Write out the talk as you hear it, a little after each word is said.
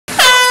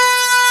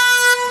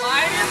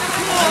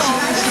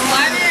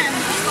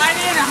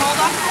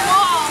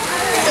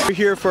We're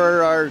here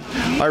for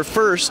our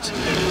first,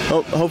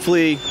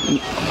 hopefully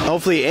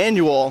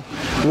annual,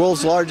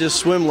 world's largest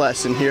swim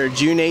lesson here,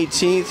 June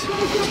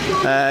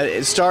 18th.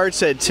 It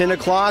starts at 10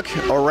 o'clock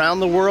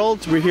around the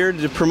world. We're here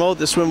to promote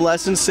the swim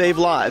lesson, save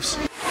lives.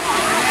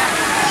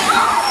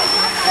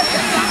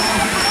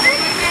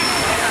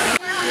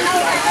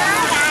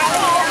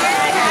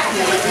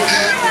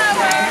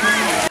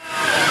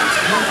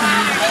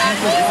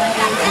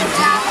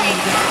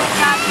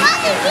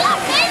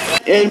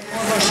 And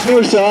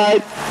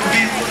suicide,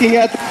 looking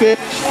at the fish.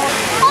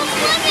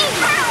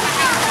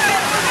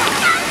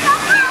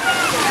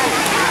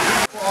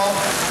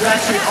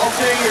 Actually,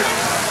 alternating your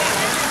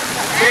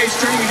face,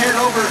 turning your head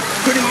over,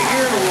 putting your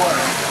ear in the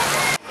water.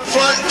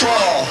 Front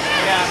crawl.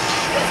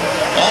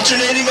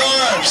 Alternating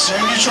arms.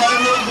 And you try to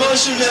move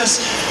most of this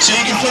so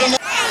you can put them on.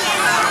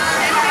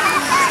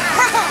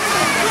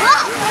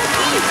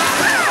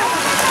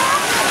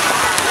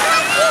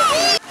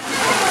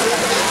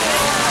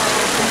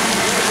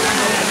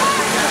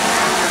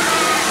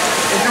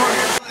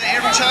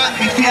 Every time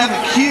if you have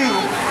a cue,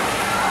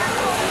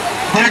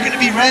 they're going to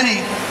be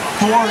ready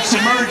for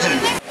submersion.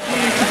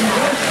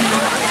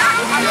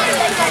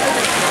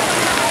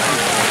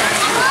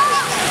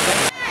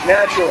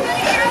 Naturally.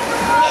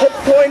 The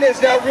point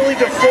is now really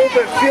to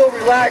feel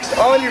relaxed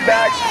on your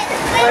backs,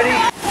 ready.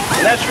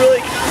 And that's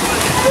really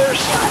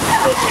first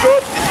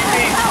stroke that you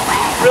be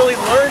really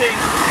learning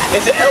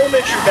is an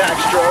elementary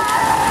backstroke.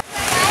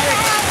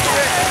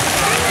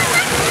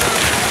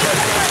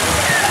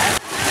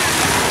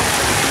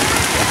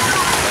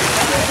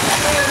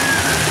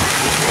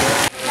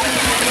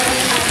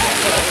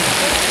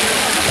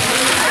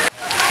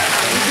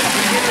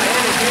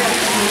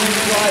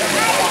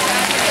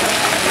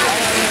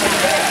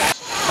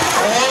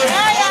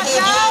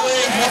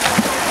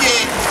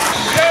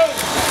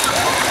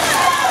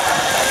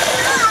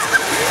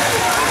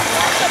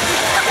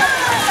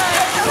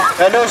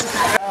 And those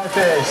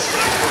face.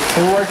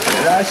 We work.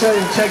 I show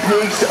you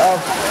techniques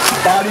of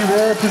body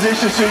roll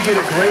position so you get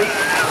a great.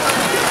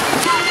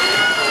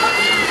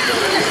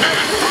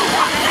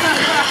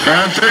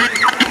 Round 3.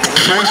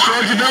 Full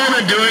stroke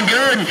development, doing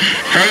good.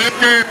 Hang in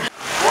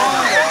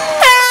there.